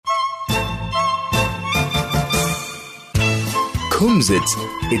Kumzits.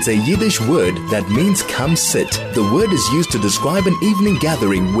 It's a Yiddish word that means come sit. The word is used to describe an evening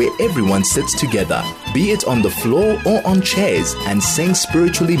gathering where everyone sits together, be it on the floor or on chairs, and sing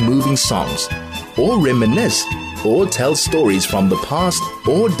spiritually moving songs, or reminisce, or tell stories from the past,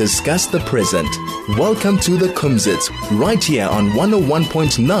 or discuss the present. Welcome to the Kumzits, right here on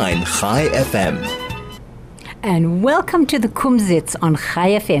 101.9 Chai FM. And welcome to the Kumzits on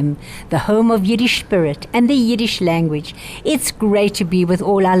Chai FM, the home of Yiddish spirit and the Yiddish language. It's great to be with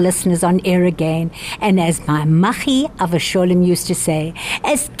all our listeners on air again. And as my Machi Avasholem used to say,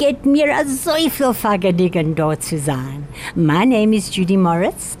 es geht mir a so viel Vergnügen dort zu sein. My name is Judy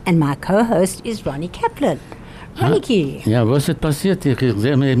Moritz and my co-host is Ronnie Kaplan. Ronnie. Ja, was ist passiert? Ich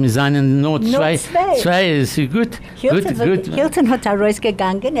sehe, wir sind nur zwei. Zwei, ist gut. Hilton hat da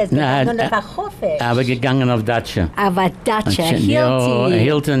rausgegangen, er ist gegangen auf Hofe. Aber gegangen auf Datsche. Aber Datsche,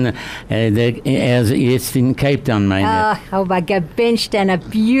 Hilton, er ist jetzt in Cape Town, meine ich. Aber gebencht eine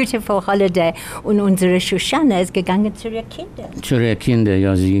beautiful holiday. Und unsere Shoshana ist gegangen zu ihren Kindern. Zu ihren Kindern,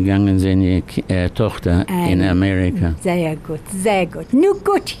 ja, sie gegangen sind, ihre Tochter in Amerika. Sehr gut, sehr gut. Nun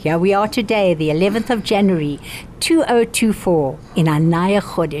gut, here we are today, the 11th of January, 2024, in a neue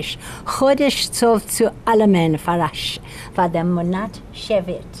Chodesh. Chodesh Tov zu Alamen Farash. For the Monat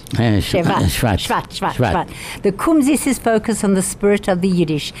Shevet. Shvat. The Kumzits is focused on the spirit of the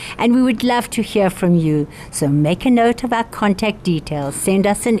Yiddish, and we would love to hear from you. So make a note of our contact details. Send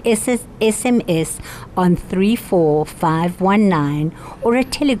us an SMS on 34519 or a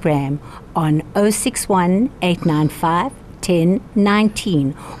telegram on 061 895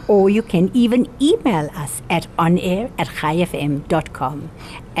 1019, or you can even email us at onair@chaifm.com.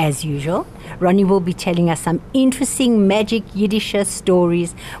 As usual, Ronnie will be telling us some interesting magic Yiddish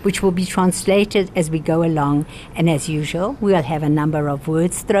stories which will be translated as we go along, and as usual we'll have a number of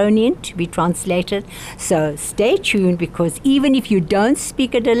words thrown in to be translated, so stay tuned, because even if you don't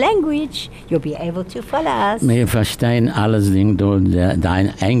speak the language, you'll be able to follow us. Wir verstehen alles Ding dort.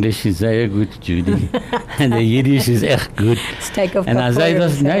 Dein Englisch ist sehr gut, Judy. Und der Jiddisch ist echt gut. Take off und er sagt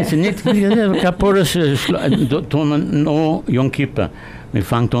das, nein, es ist nicht Kaporas, tun wir nur Yom Kippur. Wir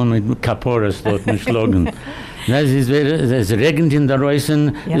fangen an mit Kaporas dort, mit Schlagen. Es regnet in der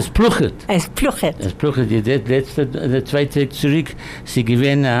Reusen, es pluchet. Es pluchet. Der zweite Tag zurück, sie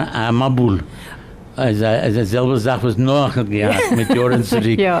gewinnen ein Mabul. Also selbe Sache, was noch gehabt mit Jahren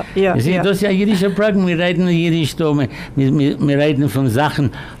zurück. Ja. Das ist ja jüdische Pragen, wir reden Jiddisch da, wir reden von Sachen,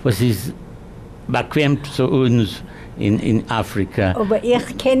 was ist bequem zu uns in Afrika. Aber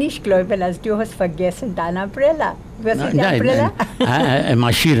ich kann nicht glauben, als du hast vergessen deine Brille. Was ist deine Brille?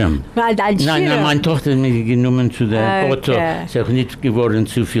 Mein Schirm. Nein, meine Tochter hat mich genommen zu der Auto. Es ist auch nicht geworden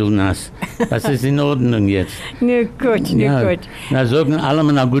zu viel nass. Das ist in Ordnung jetzt. Nur gut. Na, sagen alle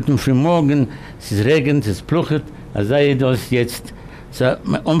mal einen guten Frühmorgen. Es ist regnet, es pluchet. Also das jetzt so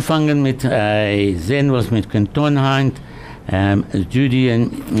umfangen mit sehen, was mit Kanton hat.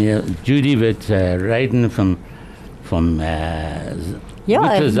 Judy wird reden vom du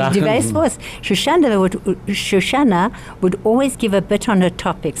weißt was, Shoshana would always give a bit on her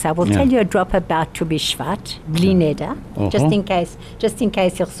topics. I will tell you a drop about to be Shvat, Bli Neder, just in case ich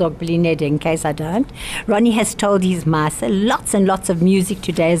sage Bli Neder, in case I don't. Ronnie has told his Master lots and lots of music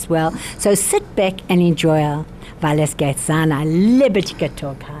today as well, so sit back and enjoy, weil es geht sein ein lebendiger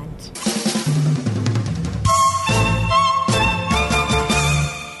Tag heute.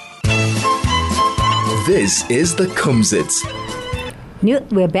 This is the Kumzits.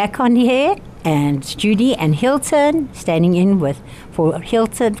 We're back on here, and Judy and Hilton standing in for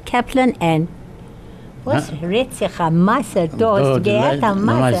Hilton Kaplan and was Retzich am Meister da, geehrt am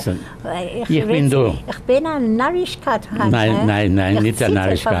Meister. Ich bin da. Ich bin eine Narrischkeit. Nein, nicht eine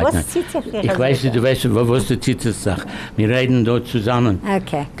Narrischkeit. Ich weiß, du weißt, was du zitterst, sag. Wir reden dort zusammen.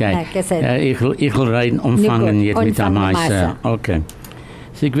 Okay. Ich will reden, umfangen jetzt mit dem Meister. Okay.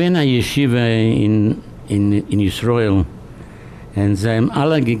 Sie gehen eine Yeshiva in Israel, und sie haben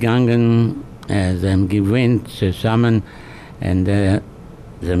alle gegangen, sie haben gewöhnt zusammen, und sie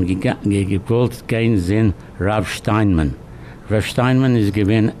haben gewollt gehen sehen Rav Steinman. Rav Steinman ist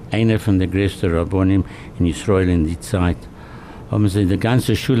gewesen einer von den größten Rabbonim in Israel in die Zeit. Haben sie die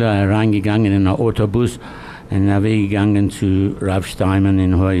ganze Schule hereingegangen in einen Autobus und sind weggegangen zu Rav Steinman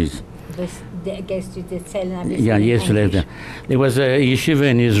in Haus. Yes, later. There was a yeshiva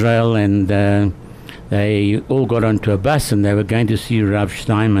in Israel, and they all got onto a bus, and they were going to see Rav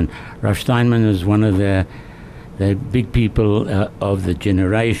Steinman. Rav Steinman was one of the big people of the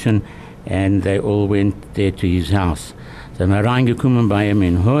generation, and they all went there to his house. So wir reingekommen bei ihm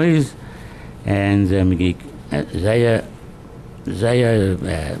in Haus, and sehr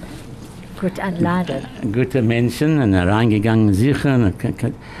Gut anladen. Gute Menschen und reingegangen sicher. Ein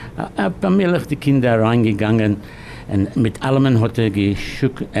paar die Kinder reingegangen und mit allem hat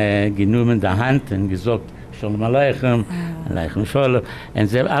genommen der Hand und gesagt, Shalom Aleichem, Aleichem Shalom. Und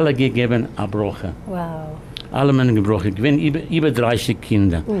sie haben alle gegeben, abgebrochen. Wow. Alle Menschen gebrochen. Ich bin über 30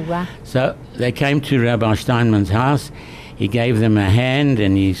 Kinder. Wow. So they came to Rabbi Steinman's house. He gave them a hand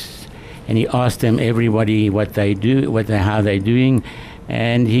and he asked them everybody what they do, how they're doing,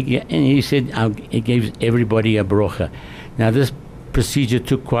 and he said he gave everybody a brocha. Now this procedure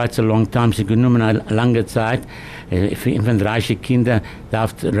took quite a long time. Sie genommen eine lange Zeit. 35 Kinder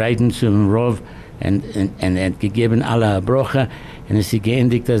darf reden zum Rav und hat gegeben alle a brocha und es ist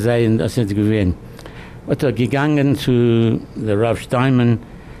geendigt, das hat gewesen. Hat gegangen zu der Rav Steinman,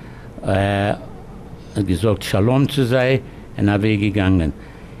 hat gesagt Shalom zu sein und er gegangen.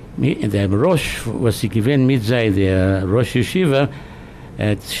 Der Rosh, was sie gewinnt mit sei, der Rosh Yeshiva,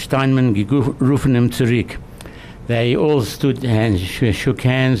 hat Steinman gerufen ihm zurück. They all stood and shook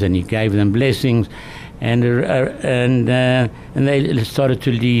hands and he gave them blessings and they started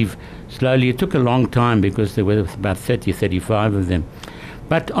to leave slowly. It took a long time because there were about 35 of them.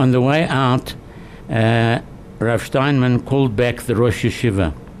 But on the way out, Rav Steinman called back the Rosh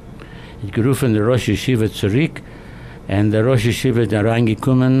Yeshiva. He gerufen der Rosh Yeshiva zurück und der Rosh Yeshiva da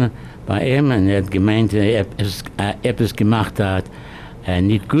reingekommen bei ihm und hat gemeint, etwas gemacht hat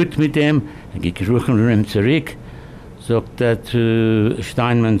nicht gut mit ihm. Er hat gerufen ihm zurück. Sagt er zu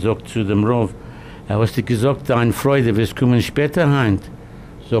Steinman, sagt zu dem Rav, hast du gesagt, deine Freude, wirst kommen später heim?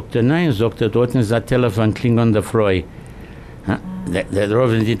 Sagt er, nein, sagt er, dort ist das Telefon, klingt an der Freude. Der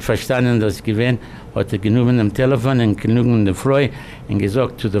Rav hat nicht verstanden, dass es gewesen hat genommen am Telefon und genommen der Freude und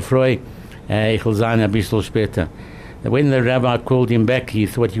gesagt zu der Freude, ich will sein ein bisschen später. When the rabbi called him back, he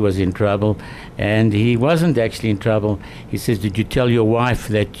thought he was in trouble, and he wasn't actually in trouble. He says, did you tell your wife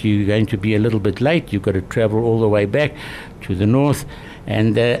that you're going to be a little bit late? You've got to travel all the way back to the north.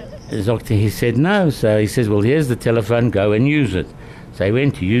 And he said, no. So he says, well, here's the telephone, go and use it. So he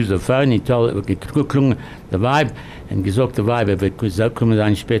went to use the phone. He told the vibe, and gesagt the vibe, kommen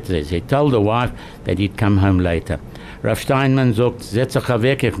dann später. He told the wife that he'd come home later. Rav Steinman sagt, setz dich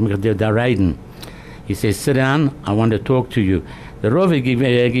weg, ich möchte dir da reden. He says, sit down, I want to talk to you. Der Rav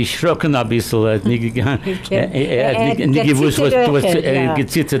geschrocken ein bisschen, hat nicht gewusst, was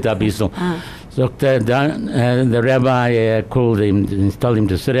gezittert ein bisschen. Sagt the rabbi called him and told him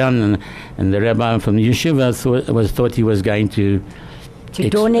to sit down, and the rabbi from the yeshiva thought he was going to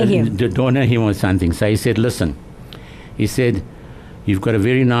donor him. To donor him or something. So he said, listen. He said, you've got a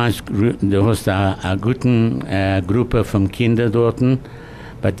very nice group, du hast eine gute Gruppe von Kindern dort,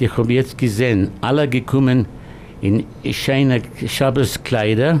 but ich habe jetzt gesehen, alle gekommen in schöne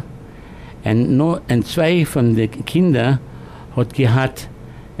Schabbaskleider und zwei von den Kindern hat gehabt,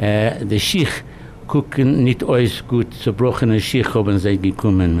 der Schicht gucken nicht alles gut, zerbrochene Schicht haben sie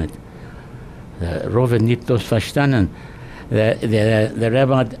gekommen mit. Der Rav hat nicht das verstanden. The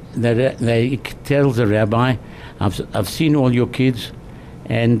rabbi, they tell the rabbi, I've seen all your kids,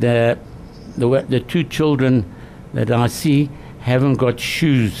 and the two children that I see haven't got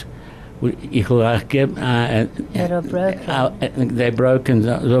shoes. They're broken. They're broken.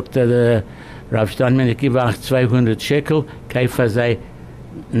 Sagt der Rav Steinman, ich gebe auch 200 Shekel, kaufe sie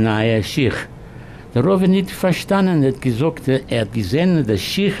neue Schicht. Der Rav hat nicht verstanden, er hat gesagt, er hat gesehen, der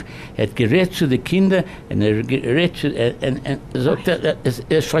Schicht hat geredet zu den Kindern und sagt,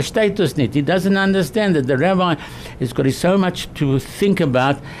 er versteht das nicht. He doesn't understand that the rabbi has got so much to think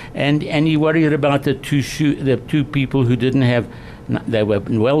about, and he worried about the two people who didn't have, they were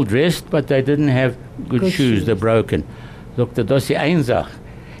well dressed, but they didn't have good shoes. They're broken. Sagt er, das ist eine Sache.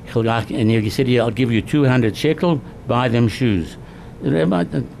 And he said, I'll give you 200 shekel, buy them shoes. The rabbi,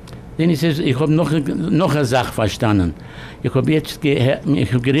 then he says, ich habe noch eine Sache verstanden. Ich habe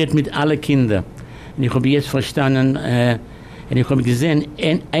geredet mit allen Kindern. Und ich habe jetzt verstanden, und ich habe gesehen,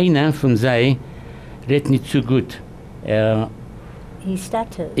 einer von sie redet nicht so gut. He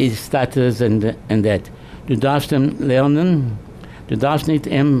stutters and that. Du darfst ihm lernen, du darfst nicht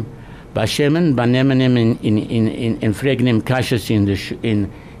ihm benehmen ihm in fragen ihm Kasches in der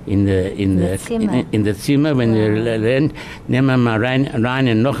Zimmer, wenn lernt, nehmen wir mal rein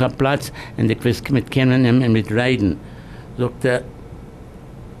in noch einen Platz und ich will mit kennen mit reden. Sagt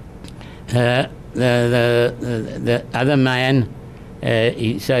the other man,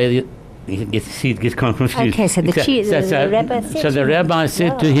 he said, he gets confused. Okay, so the rabbi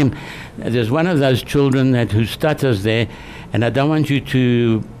said to him, there's one of those children who stutters there, and I don't want you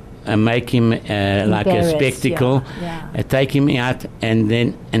to make him like a spectacle, take him out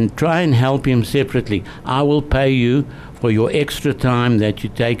and try and help him separately. I will pay you for your extra time that you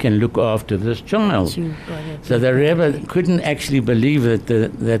take and look after this child. So the Rebbe couldn't actually believe that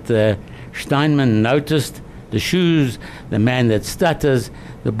the Steinman noticed the shoes, the man that stutters,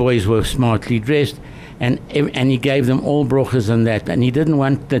 the boys were smartly dressed, and he gave them all brochas and that. And he didn't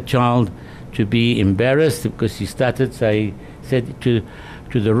want the child to be embarrassed because he stuttered, so he said to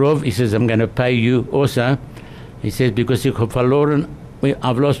the Rav, he says, I'm going to pay you also. He says, because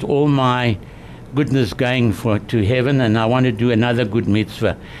I've lost all my goodness going to heaven, and I want to do another good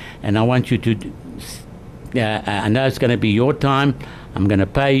mitzvah, and I want you to I know it's going to be your time. I'm going to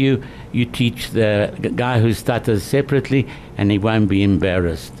pay you. You teach the guy who stutters separately, and he won't be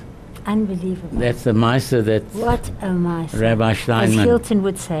embarrassed. Unbelievable. That's the Meister that what a Meister. Rabbi Steinman. As Hilton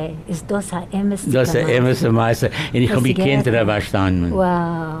would say, is das a emes Das a emes Meister. Und ich habe gekannt Rabbi Steinman.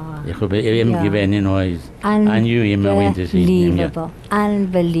 Wow. Ich habe ihm gewähnt in Haus. I knew him. I went to see him. Unbelievable.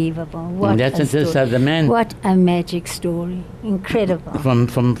 Unbelievable. What a story. The man. What a magic story. Incredible. From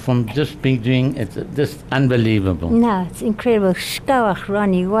just doing it's just unbelievable. No, it's incredible. Shkoach,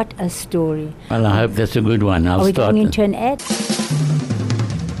 Ronnie, what a story. Well, I hope that's a good one. I'll start. Are we going into an ad?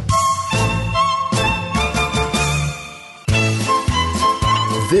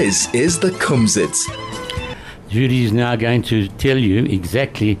 This is the Kumzits. Judy is now going to tell you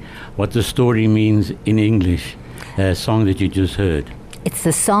exactly what the story means in English, a song that you just heard. It's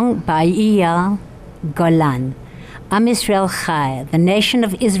the song by Eyal Golan. Am Israel Chai, the nation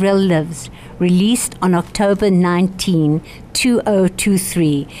of Israel lives, released on October 19,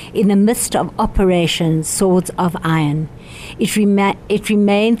 2023, in the midst of Operation Swords of Iron. It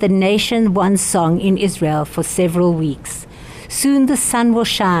remained the nation one song in Israel for several weeks. Soon the sun will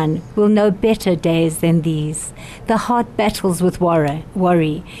shine, we'll know better days than these. The heart battles with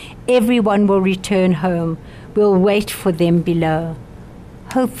worry. Everyone will return home. We'll wait for them below.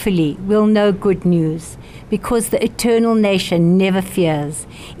 Hopefully, we'll know good news, because the eternal nation never fears,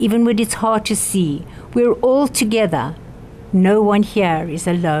 even when it's hard to see. We're all together. No one here is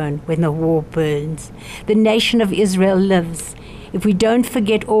alone when the war burns. The nation of Israel lives. If we don't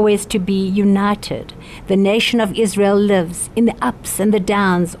forget always to be united, the nation of Israel lives in the ups and the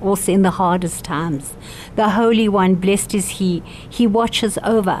downs, also in the hardest times. The Holy One, blessed is He. He watches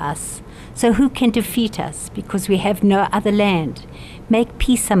over us. So who can defeat us, because we have no other land? Make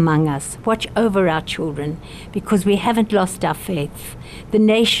peace among us. Watch over our children, because we haven't lost our faith. The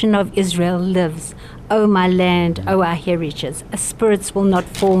nation of Israel lives. O my land, O our heritage, our spirits will not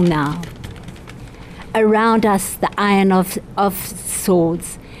fall now. Around us the iron of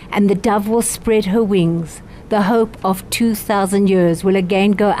swords, and the dove will spread her wings. The hope of 2,000 years will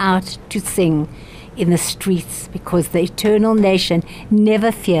again go out to sing in the streets, because the eternal nation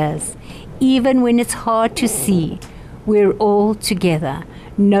never fears. Even when it's hard to see, we're all together.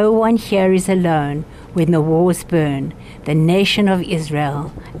 No one here is alone when the wars burn. The nation of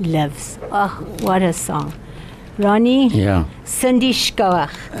Israel lives. Oh, what a song. Ronnie? Ja. Cindy Schkoach.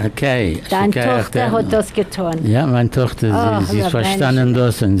 Okay. Deine Tochter hat das getan. Ja, meine Tochter, sie ist verstanden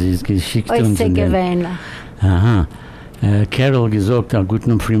das und sie ist geschickt uns. Sehr gewöhnlich. Aha. Carol gesagt,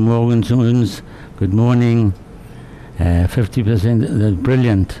 guten Frühmorgen zu uns. Good morning. 50%, that's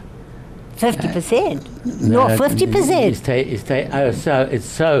brilliant. 50%? No, 50%. It's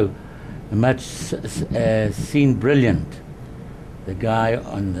so much seen brilliant. The guy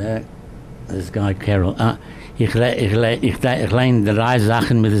on this guy Carol. Ich leine 3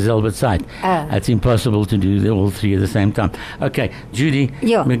 Sachen mit derselben Zeit. It's impossible to do all 3 at the same time. Okay, Judy,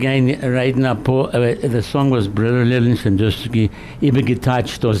 we're going to reden ein paar. The song was brilliant und das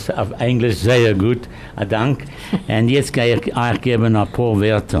übergetoucht das auf Englisch sehr gut. Dank. Und jetzt gehe ich euch geben ein paar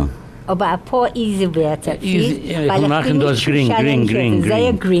Wörter. Aber ein paar easy Wörter, please. Wir machen das green.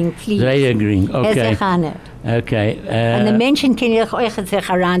 Sehr green, please. Sehr green, okay. Okay. And the mention can you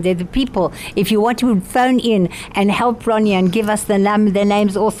around there, the people. If you want to phone in and help Ronnie and give us the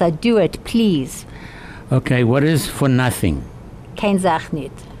names also, do it, please. Okay, what is for nothing? Kein Sach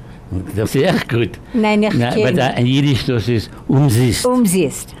nicht. Das ist echt gut. Nein, nicht kein. But in Yiddish das ist umsicht.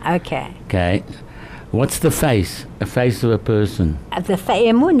 Umsicht, okay. Okay. What's the face? A face of a person. The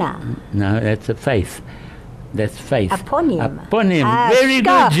Emunah. No, that's a faith. That's faith. Eponym. Very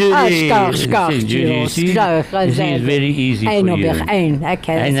good, Judy. Judy. She's very easy for you.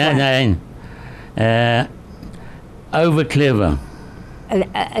 Okay. Over clever.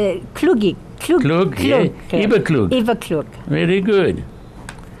 Klugig. Klug, yeah. Überklug. Überklug. Very good.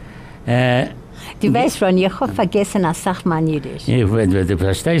 Du weißt, Ron, ich habe vergessen, als Sachmann Jiddisch. Ja, du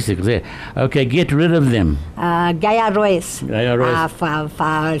verstehst dich. Okay, get rid of them. Geier Reus. Geier Reus.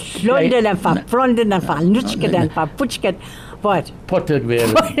 Verschlunden und verfronden und vernutschken und verputschken. What? Potter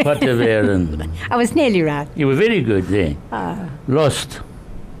werden. I was nearly right. You were very good there. Lost.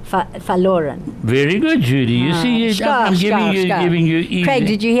 Verloren. Very good, Judy. You see, I'm giving you. Craig,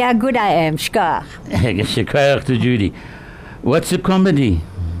 did you hear how good I am? Schkach. Schkach to Judy. What's a comedy?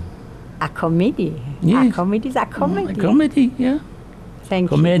 A comedy. Yes. A comedy is a comedy. A comedy, yeah. Thank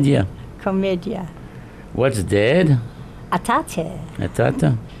Commedia. you. Commedia. What's dad? A tate. A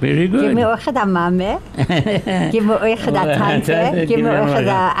tata. Very good. Give me ochad a mame. Give me ochad a tante. Give me ochad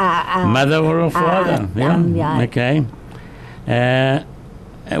a... Mother or a father. Yeah. Okay.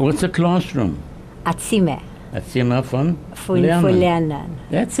 What's a classroom? A zimmer. A zimmer von Lernen.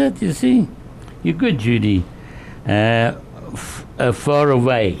 That's it, you see. You're good, Judy. Far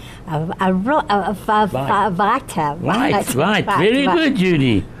away. Right. Very good,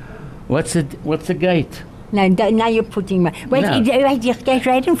 Judy. What's a gate? No, now you're putting my... Wait, you get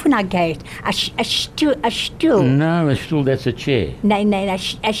right in front of a gate. A stool. No, a stool, that's a chair. No, a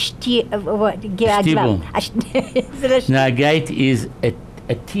stool. What? No, a gate is a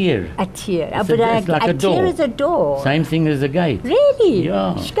tier. A tier. But like a tier is a door. Same thing as a gate. Really?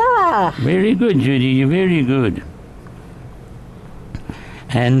 Yeah. Schkach. Very good, Judy. You're very good.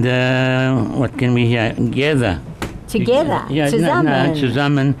 And what can we hear? Gather. Together. Yeah, zusammen. No,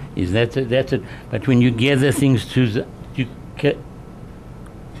 zusammen is that's it. But when you gather things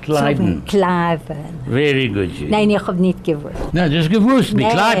Kleiden. Very good, Judy. Nein, ich hab nicht gewusst. No, just gewusst.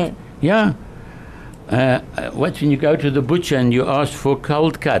 Kleid. Yeah. What when you go to the butcher and you ask for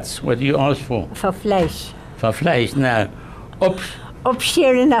cold cuts? What do you ask for? For Fleisch. For Fleisch. No.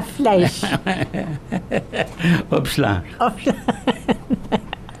 Abscheren of Fleisch. Upslag.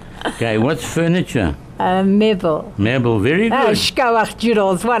 Okay, what's furniture? Mebel. Mebel, very good. Oh, Schkach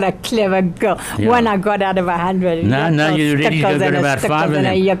Jules, what a clever girl. Yeah. One I got out of 100. No, you already got about 5 of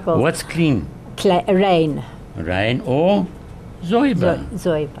them. What's clean? Rain. Rain or Zoiba.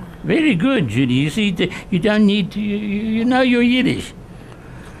 Zoiba. Very good, Judy. You see, you don't need to, you know your Yiddish.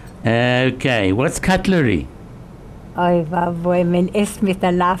 Okay, what's cutlery? Oh, boy, man isst mit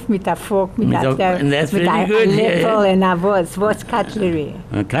der Knife, mit der Fork, mit der Löffel and a was. What's cutlery?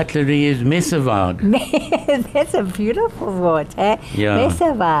 Cutlery is Messerwag. That's a beautiful word, eh? Ja.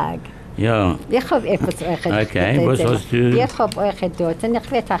 Messerwag. Ja. Ich habe etwas euch Okay, was hast du? Ich habe euch dort, und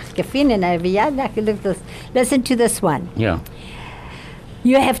ich werde euch gefunden, aber ja, listen to this one. Yeah.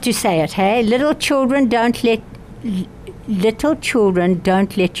 You have to say it, hey? Little children don't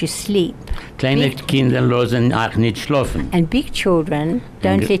let you sleep. Kleine Kinder lassen auch nicht schlafen. And big children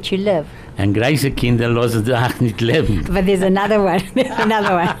don't let you live. And große Kinder lassen auch nicht leben. But there's another one. There's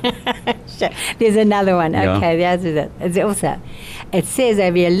another one. Okay, that's it. It's also, it says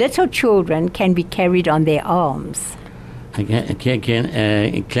over here, little children can be carried on their arms.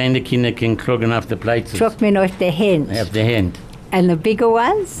 Kleine Kinder can klogen auf die Plätze. Trug man auf the hand. Auf die Hand. And the bigger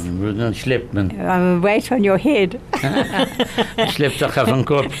ones? Dann schleppt man. Weight on your head. Schleppt doch auf den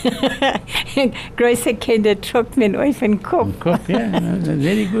Kopf. Große Kinder trugt man auf den Kopf. Kopf, yeah,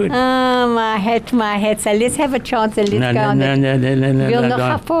 very good. Oh, my head. So let's have a chance and let's go on. No. Will noch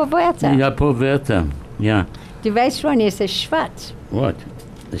ein paar Wörter? Ja, ein paar Wörter, ja. Du weißt schon, es ist schwarz. What?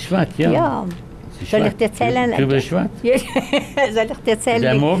 Schwarz, ja. Ja. Soll ich dir erzählen? Tüberschwarz? Soll ich dir erzählen?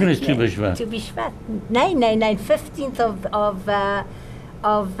 Der Morgen ist Tüberschwarz. Tüberschwarz. Nein. 15th of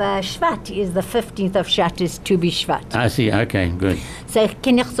Shvat is the 15th of Shvat is to be Shvat. I see, okay, good. So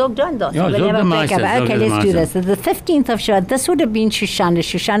can ich so done das? Ja, so Okay, let's do this. So the 15th of Shvat, this would have been Shoshana.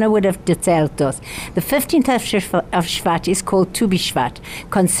 Shoshana would have detailed this. The 15th of Shvat is called Tu B'Shvat,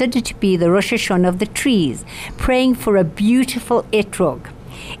 considered to be the Rosh Hashanah of the trees, praying for a beautiful etrog.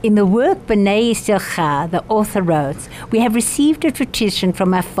 In the work B'nai Yisrael Cha, the author wrote, we have received a tradition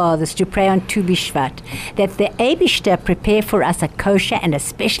from our fathers to pray on Tu B'Shvat, that the Eibishter prepare for us a kosher and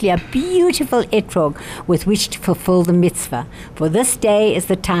especially a beautiful etrog with which to fulfill the mitzvah. For this day is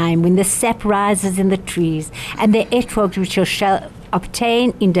the time when the sap rises in the trees, and the etrog which shall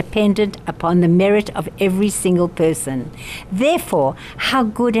obtain independent upon the merit of every single person. Therefore, how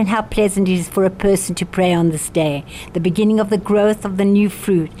good and how pleasant it is for a person to pray on this day, the beginning of the growth of the new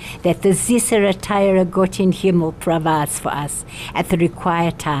fruit that the Zisera Taira Got in Himmel provides for us at the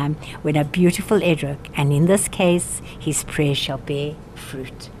required time when a beautiful edrog, and in this case, his prayer shall bear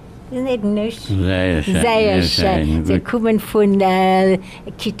fruit. Isn't that nice? Sehr schön. Sie kommen von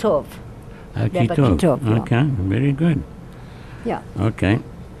Kitov. Kitov, okay, very good. Yeah. Okay.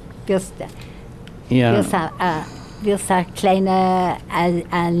 Just, yeah. Just we'll say kleine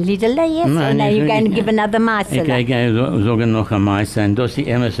Liederle jetzt? Nein, Or now you're going to give another Meisel? Ich gehe sagen noch ein Meister, und das ist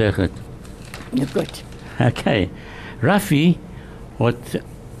immer sagt. Ja, gut. Okay. Raffi hat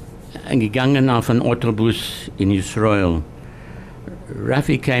gegangen auf einen Autobus in Israel.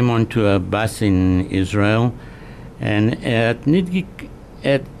 Raffi came onto a bus in Israel, and hat nicht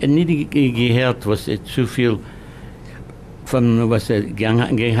gehört, was zu viel von was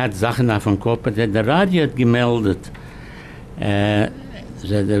gegangen hat, Sachen auf dem Kopf. Der Radio hat gemeldet,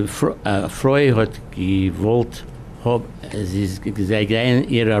 die Frau hat gewollt, sie gehen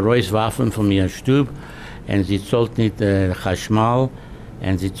ihre Reuswaffen von ihrem Stub, und sie zahlt nicht Chashmal,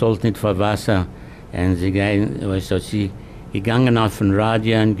 und sie zahlt nicht für Wasser, und sie gehen, sie gegangen auf den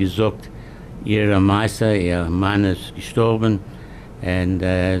Radio und gesagt, ihr Meister, ihr Mann ist gestorben, und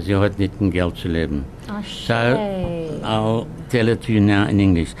sie hat nicht ein Geld zu leben. Oh, so I'll tell it to you now in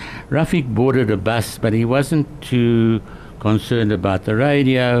English. Rafik boarded a bus, but he wasn't too concerned about the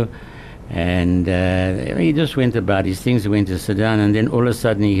radio, and he just went about his things. He went to sit down, and then all of a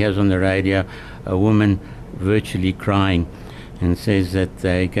sudden he hears on the radio a woman virtually crying, and says that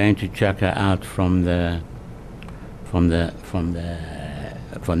they're going to chuck her out from her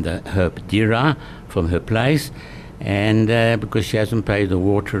dira, from her place, and because she hasn't paid the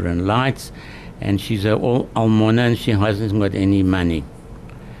water and lights, and she's all almona and she hasn't got any money.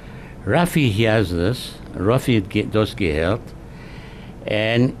 Rafi hears this. Rafi hat das gehört,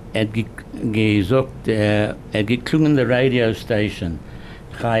 and hat gesagt, hat geklungen the radio station,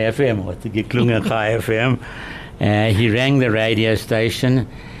 Chai FM, hat geklungen Chai FM. He rang the radio station,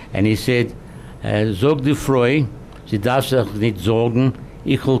 and he said, sag die Frau, sie darf sich nicht sorgen,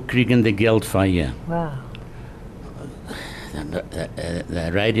 ich will kriegen das Geld von ihr. Wow.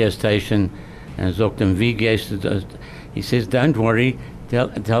 The radio station sagt ihm, wie gehst du das? He says, don't worry, tell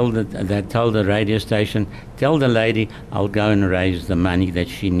the radio station, tell the lady I'll go and raise the money that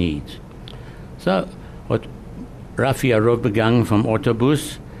she needs. So hat Raffi raufgegangen vom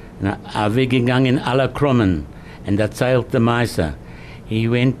Autobus, weggegangen in aller Krummen, and erzählt the Meister. He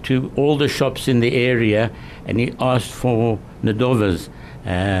went to all the shops in the area and he asked for Nadovas,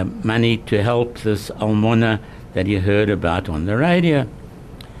 money to help this almona that he heard about on the radio.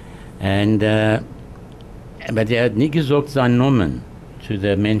 And but hat nie gesagt seinen Namen zu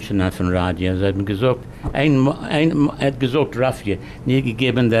den Menschen auf dem Radio. Er hat gesagt, hat gesagt Raffi, nie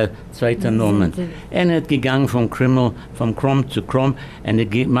gegeben der zweite Namen. Er hat gegangen vom Krumm zu Krumm und er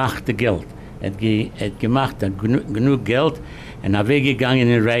gemacht Geld. Er hat gemacht genug Geld und er weggegangen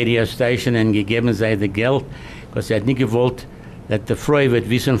in die Radio Station und gegeben sei das Geld, because er hat nicht gewollt, dass die Frau wird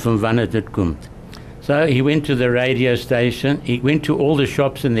wissen, von wann es kommt. So he went to the radio station, he went to all the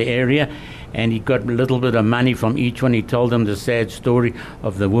shops in the area, and he got a little bit of money from each one. He told them the sad story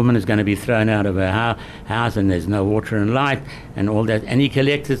of the woman is going to be thrown out of her house and there's no water and light and all that, and he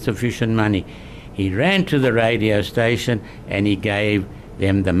collected sufficient money. He ran to the radio station and he gave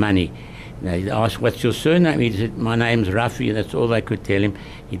them the money. Now he asked, what's your surname? He said, my name's Rafi. That's all they could tell him.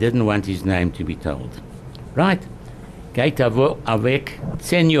 He didn't want his name to be told. Right. Geht weg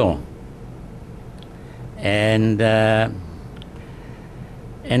 10 Jahre. And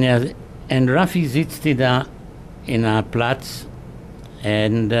Rafi sitzt da in einem Platz,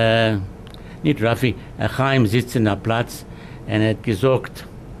 und nicht Rafi, Chaim sitzt in einem Platz und hat gesagt,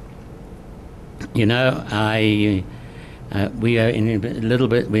 you know, we are in a little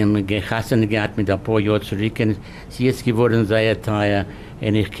bit, wir haben gehassen gehabt mit ein paar Jahren zurück, und sie ist geworden sehr teuer,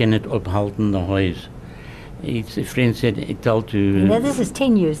 und ich kann nicht abhalten das Haus. His friend said, he told to... No, this is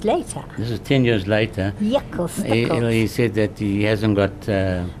 10 years later. This is 10 years later. Yuckles, he said that he hasn't got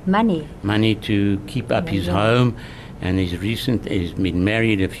money to keep up his home, and he's been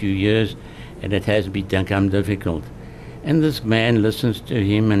married a few years, and it has become difficult. And this man listens to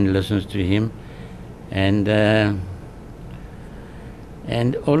him and listens to him, and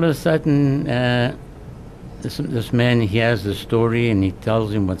all of a sudden, this man hears the story and he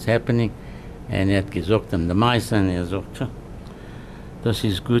tells him what's happening. And hat gesagt dem Meister, und sagt, das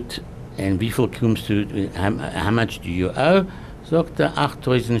ist gut, und wie viel kommst du, how much do you owe? Sagt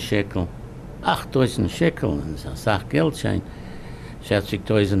 8,000 Shekel. 8,000 Shekel, und das ist ein Geldschein.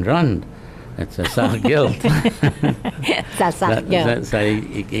 40,000 Rand, that's a Sach Geld. So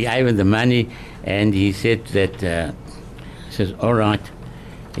he gave him the money, and he said that, he says, all right.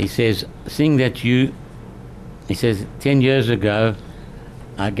 He says, he says, 10 years ago,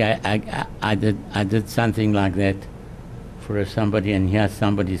 I did something like that for somebody, and here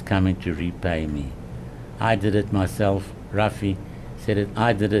somebody's coming to repay me. I did it myself. Rafi said it.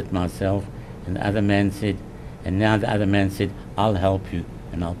 I did it myself. And the other man said, I'll help you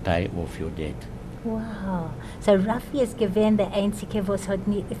and I'll pay off your debt. Wow. So Raffi is gewesen der Einzige, was hat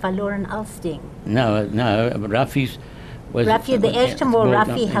nie verloren als Ding. No, Raffi's was... Raffi, the first Mal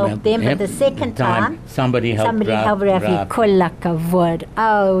Raffi helped them, but the second time... Somebody helped Raffi. Kolla kavod.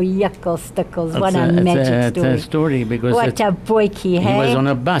 Oh, yuckle stickles. What a magic story. It's a story because... What a boykie, hey? He was on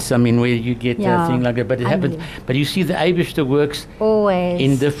a bus, I mean, where you get a thing like that. But it happened. But you see, the Eibishter works... Always.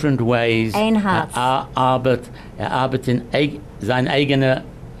 In different ways. Einheit. Arbeit in sein eigener...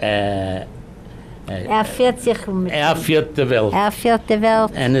 führt sich führt die Welt. Führt die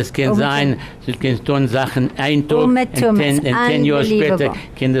Welt. Und es kann sein, sie können tun Sachen ein Tag und 10 Jahre später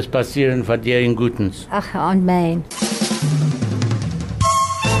kann das passieren von dir in Gutens. Ach, und mein.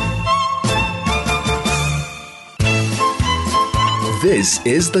 This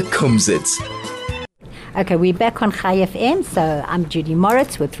is the Kumzits. Okay, we're back on Chai FM, so I'm Judy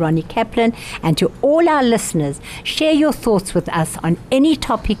Moritz with Ronnie Kaplan, and to all our listeners, share your thoughts with us on any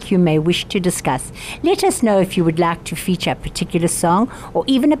topic you may wish to discuss. Let us know if you would like to feature a particular song or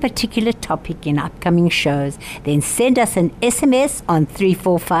even a particular topic in upcoming shows. Then send us an SMS on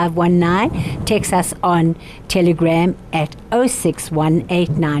 34519, text us on Telegram at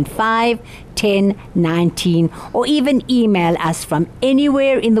 061895 1019, or even email us from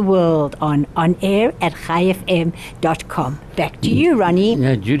anywhere in the world on onair@chaifm.com. Back to you, Ronnie.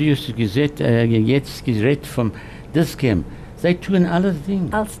 Ja, Judy ist gesagt, jetzt geredet vom Discam. Sie tun alle Dinge.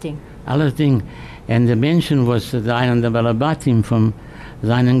 Alle Dinge. Und die Menschen, was seien der Balabatim vom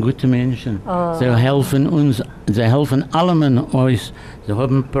seinen guten Menschen. Sie helfen uns, sie helfen allen uns. Sie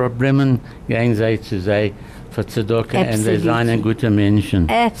haben Probleme gegenseitig zu sein. For Tzedakah, and they seien gute Menschen.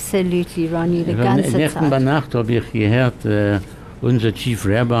 Absolutely, Ronnie, the ganze Zeit. Bei Nacht habe ich gehört, unser Chief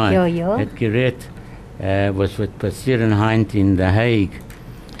Rabbi hat geredet, was wird passieren heute in The Hague.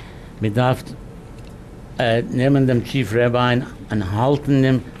 Wir darf nehmen dem Chief Rabbi und halten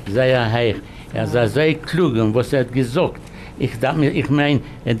ihm sehr hoch. Sei sehr klug, und was hat gesagt. Ich meine,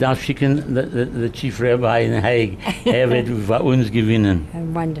 darf schicken the Chief Rabbi in Hague. Wird für uns gewinnen.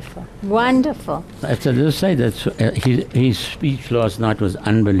 Wonderful. Wonderful. They say that his speech last night was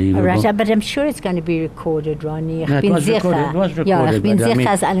unbelievable. Right, but I'm sure it's going to be recorded, Ronnie. It was recorded. Ja, ich bin sicher,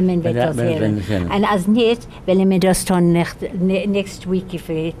 als alle Menschen wird das hören. Und als nicht, will mir das tun next week, if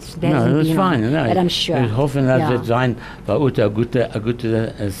it's... No, it was fine. No, but I'm sure. Ich hoffe, dass es sein, für uns ein guter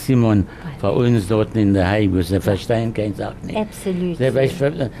Simon, für uns dort in der Hague, sie verstehen keine Sache nicht. Absolut.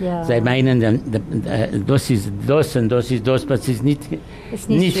 Sie meinen, das ist das und das ist das, aber es ist nicht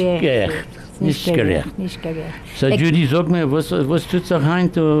gerecht. Nicht gerecht. So, Judy, sag mir, was tut sich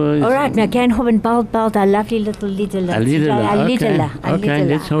heute? All right, wir gehen haben bald a lovely little Liedele. A Liedele. Okay,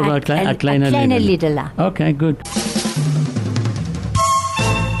 let's have a kleine Liedele. Okay, good.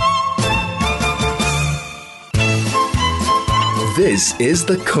 This is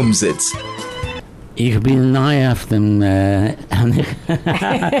the Kumzits. Ich bin neu auf dem, I'm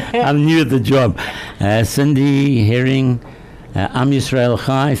new at the job. Cindy Herring, Am Yisrael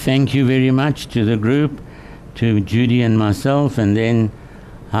Chai, thank you very much to the group, to Judy and myself, and then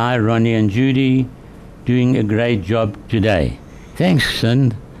hi Ronnie and Judy, doing a great job today. Thanks,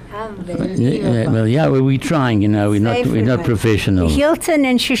 Cindy. We're trying, we're not professional. Hilton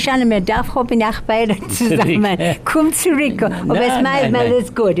und Shoshana, wir darf haben nach beide zusammen. Komm zurück. Aber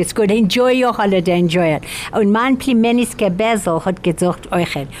it's good. Enjoy your holiday, enjoy it. Und mein Plimeniske Bezel hat gesagt,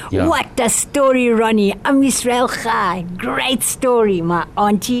 what a story, Ronnie. Am Yisrael Chai. Great story, my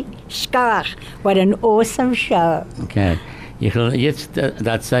auntie Shkach. What an awesome show. Okay. Ich will jetzt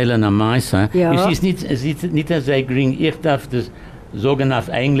erzählen am Meister. Es ist nicht sehr gering. Ich darf das sagen auf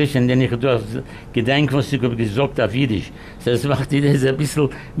Englisch, und dann ich gedenke, was ich habe gesagt auf Jiddisch. Das macht das ein bisschen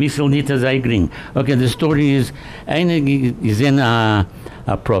nicht sehr gering. Okay, the story is, einer gesehen a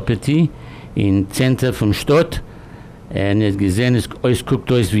property in Center vom Stadt, und er hat gesehen, es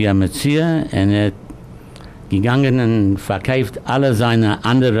guckt aus wie ein Metzger, und er hat gegangen und verkauft alle seine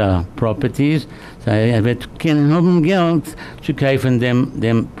anderen Properties. So er wird können haben Geld zu kaufen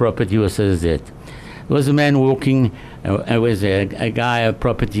dem Property, was er sieht. There was a man walking, was a guy, a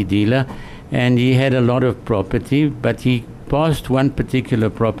property dealer, and he had a lot of property, but he passed one particular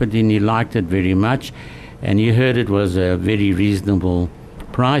property and he liked it very much, and he heard it was a very reasonable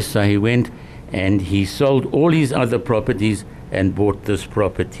price, so he went and he sold all his other properties and bought this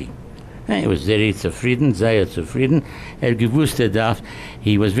property. He was very zufrieden, sehr zufrieden. Gewusst,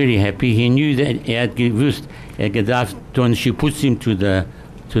 he was very happy. He knew that gewusst, gedacht, she puts him to the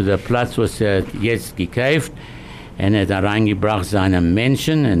Platz, was jetzt gekauft, und hat reingebracht seine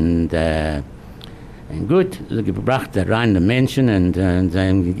Menschen, und gut, gebracht rein die Menschen, und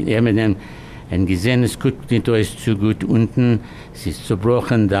gesehen, es guckt nicht alles zu gut unten, es ist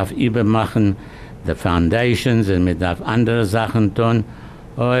zerbrochen, darf übermachen, the foundations und mit darf andere Sachen tun.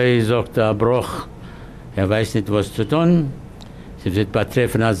 Oi, sagt der Bruch, weiß nicht, was zu tun. Sie wird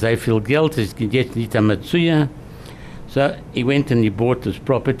betreffen als sehr viel Geld, es geht jetzt nicht einmal zu ihr. So he went and he bought this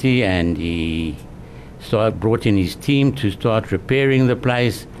property and he brought in his team to start repairing the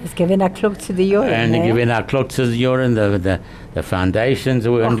place. Es gewinnt ein Klug zu den Jahren. And he gewinnt ein Klug zu den Jahren. The foundations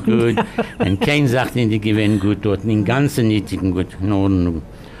weren't good. No. And kein sagt nicht, die gewinnt gut dort. Den ganzen nicht gut. In Ordnung.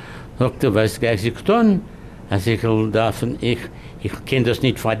 Sagte, was ich getan? Also ich kann das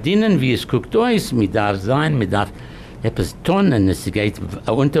nicht verdienen, wie es guckt aus. Mir darf sein, mir darf etwas tun. Und es geht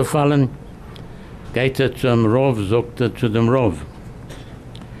unterfallen. Geht zum Rav, sagt zu dem Rav.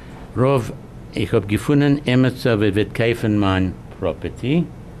 Rav, ich habe gefunden, Emetzer wird kaufen mein Property.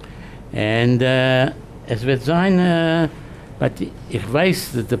 Und es wird sein, but ich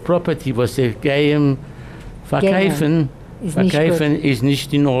weiß, dass die Property, was ich gehe verkaufen, ist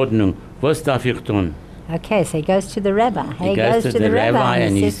nicht in Ordnung. Was darf ich tun? Okay, so he goes to the rabbi. He goes to the rabbi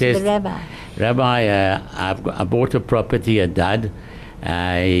and he says, Rabbi, I bought a property, a dud.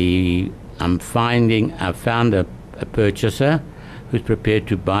 I found a purchaser who's prepared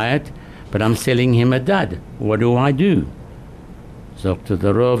to buy it, but I'm selling him a dud. What do I do? Sagte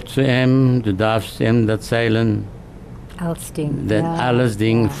der Rav zu ihm, du darfst ihm das zählen. Alles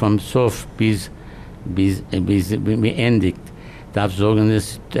Ding vom Sof bis beendigt. Darf sagen,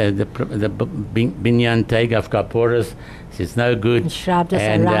 der Binyan Tag auf Kaporas, it's no good.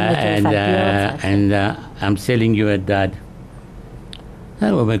 And I'm selling you a dud.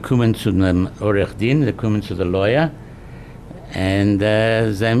 Wir kommen zu dem Orechdin, wir kommen zu der Lawyer und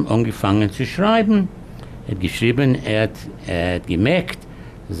sie haben angefangen zu schreiben. Er hat geschrieben, er hat gemerkt,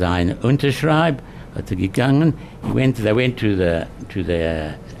 sein Unterschreib hat gegangen. They went to the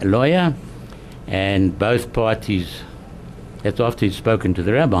lawyer and both parties, that's after he'd spoken to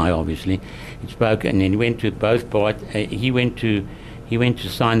the rabbi, obviously. He spoke and then he went to both parties. He went to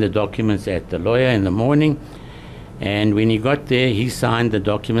sign the documents at the lawyer in the morning. And when he got there, he signed the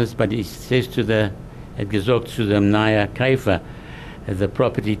documents, but he says hat gesagt zu dem neuen Käufer, the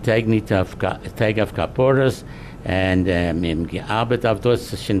property take auf Kaporas, und wir haben gearbeitet auf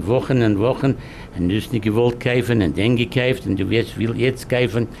das schon Wochen und Wochen, und du hast nicht gewollt kaufen, und dann gekauft, und du willst jetzt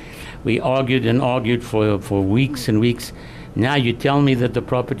kaufen. We argued and argued for weeks and weeks. Now you tell me that the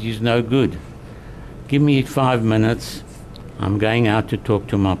property is no good. Give me 5 minutes. I'm going out to talk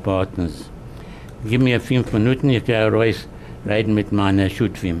to my partners. Gib mir 5 Minuten, ich gehe raus reden mit meiner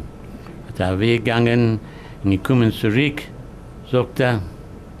Schutwim. Hat er weggegangen und gekommen zurück, sagt er,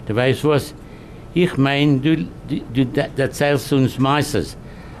 du weißt was, ich meine, du erzählst uns meistens,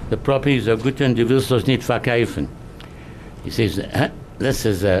 the property is so good und du willst das nicht verkaufen. He says, this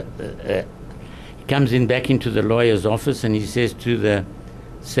is he comes in back into the lawyer's office and he says to the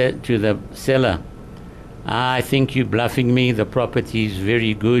seller, I think you're bluffing me, the property is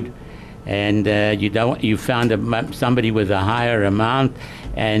very good. And you found somebody with a higher amount,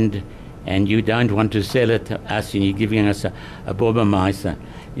 and you don't want to sell it to us, and you're giving us a Bobermeister.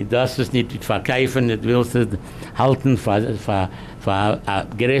 Du darfst es nicht verkaufen, du willst es halten für eine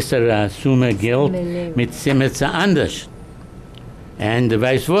größere Summe Geld mit anders. Und du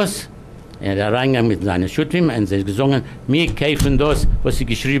weißt was? Er hat reingegangen mit seiner Schutwim und sie hat gesungen, wir kaufen das, was sie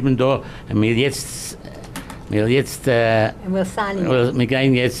geschrieben da, und wir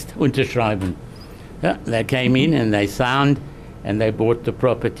gehen jetzt unterschreiben. Yeah, they came in and they signed and they bought the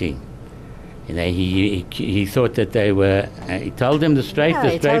property. He thought that they were. He told them the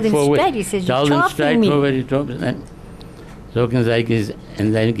straightforward. He said, told them straightforward. Sagen sie,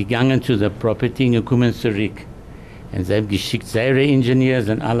 und sie gegangen zu der Property und gekommen zurück. Und sie haben geschickt, seine Engineers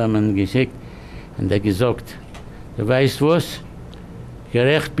und alle haben geschickt. Und er gesagt, du weißt was?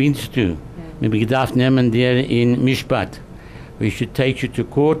 Gerecht bist du. Wir darf nehmen dir in Mishpat. We should take you to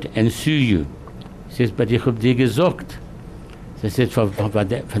court and sue you. He says, but ich hab dir gesagt. Sie sagt, von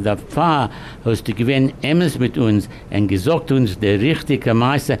der Pfarr hast du gewinn Emmes mit uns und gesagt uns, der richtige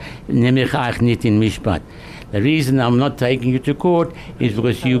Meister nehme ich euch nicht in Mishpat. The reason I'm not taking you to court is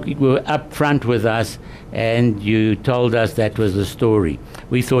because you were up front with us and you told us that was the story.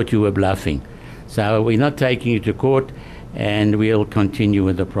 We thought you were bluffing. So we're not taking you to court and we'll continue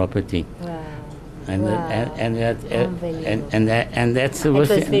with the property. Wow. And that's it was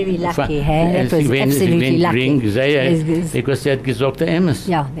very lucky, hey? It was absolutely lucky. Because they had gesagt the Emmes.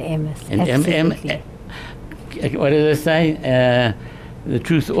 Yeah, the Emmes. Absolutely. What did I say? The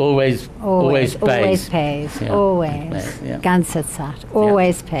truth always pays. Always pays. Yeah. Always. Yeah. Ganze Zeit.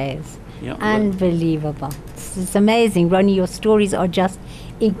 Always pays. Yeah. Unbelievable. It's amazing, Ronnie. Your stories are just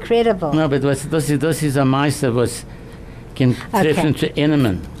incredible. No, but das ist ein Meister, was kann treffen zu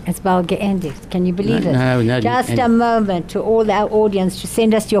Enemen. It's bald geendigt. Can you believe it? No. Just a moment to all our audience to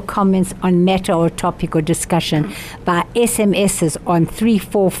send us your comments on matter or topic or discussion by SMSs on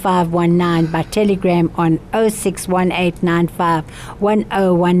 34519, by telegram on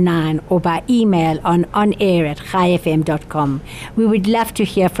 0618951019, or by email on onair@chaifm.com. We would love to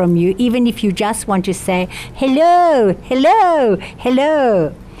hear from you, even if you just want to say hello.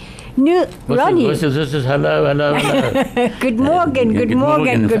 Nu, Ronnie. Was ist hello. Good morning.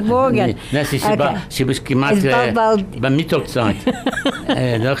 Sie ist gemacht bei Mittagszeit.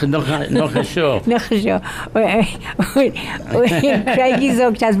 Noch ein Show. Craigie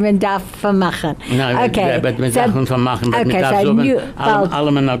sagt, dass man darf vermachen. Okay. Aber wir Sachen vermachen. Okay, allem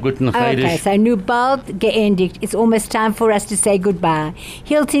einen guten Frieden. Okay, so nu bald geendigt. It's almost time for us to say goodbye.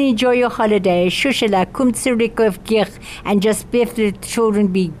 Hilton, enjoy your holiday. Shushela, kum zurück auf Kirch, and just let the children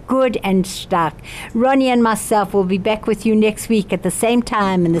be good and stark. Ronnie and myself will be back with you next week at the same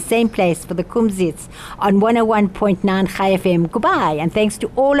time and the same place for the Kumzits on 101.9 Chai FM. Goodbye, and thanks to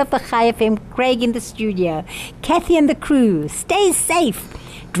all of the Chai FM, Craig in the studio, Kathy and the crew. Stay safe,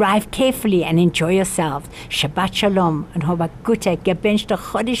 drive carefully, and enjoy yourselves. Shabbat Shalom, and hab a gute, gebenchte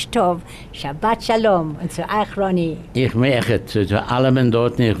Chodesh Tov. Shabbat Shalom, und zu euch, Ronnie. Ich möchte zu allen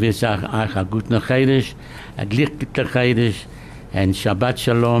dort, ich will sagen, euch ein guten Chodesh, ein glücklicher Chodesh, and Shabbat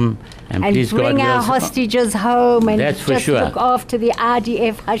Shalom, and please bring God our hostages home, and that's just for sure. Look after the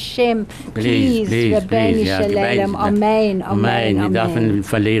IDF Hashem. Please. Rabbeinu Shalom. Amen. Wir dürfen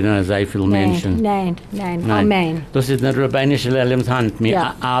verlieren sehr viele Menschen. Nein. Amen. Das ist in Rabbeinu Shaloms Hand.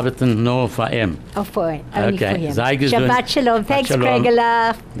 Wir arbeiten nur für ihn. Only for him. Sei gesund. Shabbat Shalom. Thanks, Craig.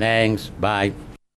 Thanks. Bye.